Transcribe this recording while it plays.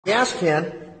Gas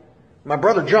can, my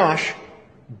brother Josh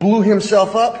blew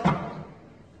himself up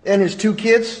and his 2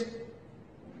 kids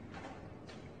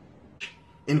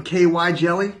in KY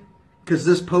jelly, because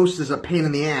this post is a pain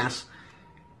in the ass,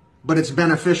 but it's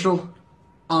beneficial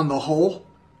on the whole.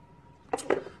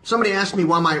 Somebody asked me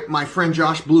why my friend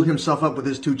Josh blew himself up with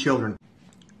his 2 children.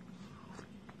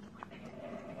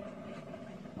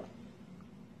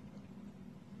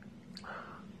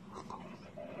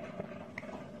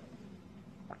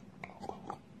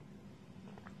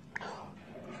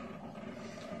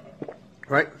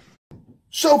 Right?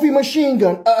 Sophie machine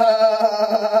gun.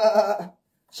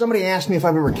 Somebody asked me if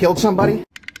I've ever killed somebody.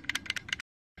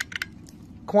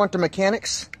 Quantum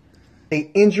mechanics.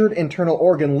 A injured internal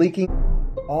organ leaking.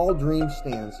 All dream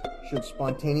stands should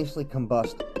spontaneously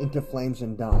combust into flames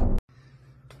and die.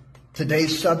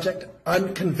 Today's subject,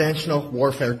 unconventional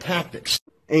warfare tactics.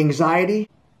 Anxiety.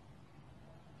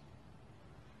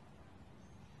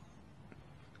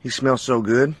 He smells so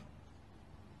good.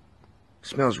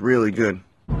 Smells really good.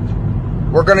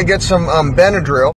 We're gonna get some Benadryl.